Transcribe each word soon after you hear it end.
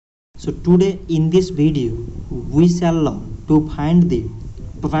So today in this video we shall learn to find the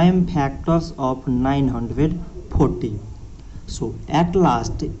prime factors of 940. So at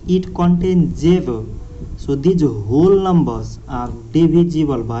last it contains 0. So these whole numbers are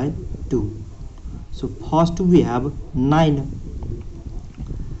divisible by 2. So first we have 9.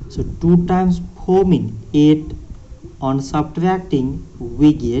 So 2 times 4 means 8. On subtracting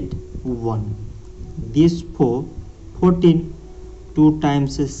we get 1. This 14. 2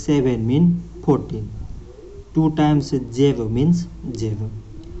 times 7 means 14. 2 times 0 means 0.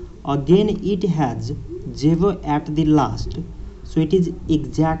 Again it has 0 at the last, so it is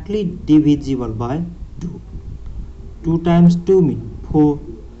exactly divisible by 2. 2 times 2 means 4.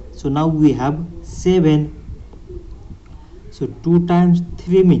 So now we have 7. So 2 times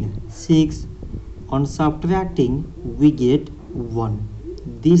 3 means 6. On subtracting we get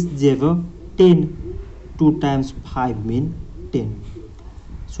 1. This 0, 10. 2 times 5 means 10.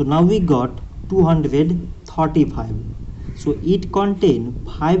 So now we got 235. So it contains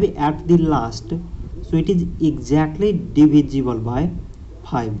 5 at the last, so it is exactly divisible by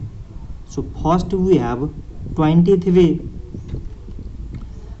 5. So first we have 23.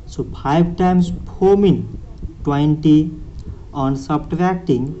 So 5 times 4 means 20. On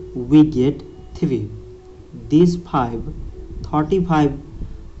subtracting we get 3. This 5, 35.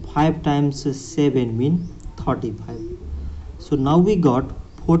 5 times 7 means 35. So now we got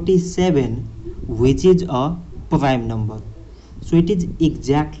 47, which is a prime number. So it is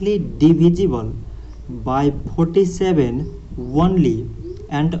exactly divisible by 47 only,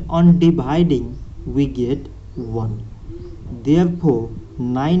 and on dividing we get 1. Therefore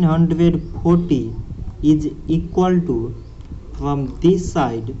 940 is equal to, from this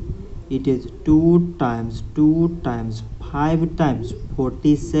side it is 2 times 2 times 5 times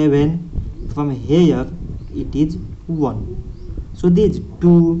 47. From here it is 1. So these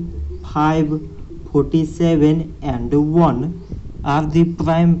 2, 5, 47 and 1 are the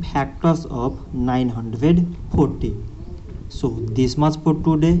prime factors of 940. So this much for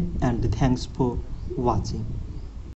today, and thanks for watching.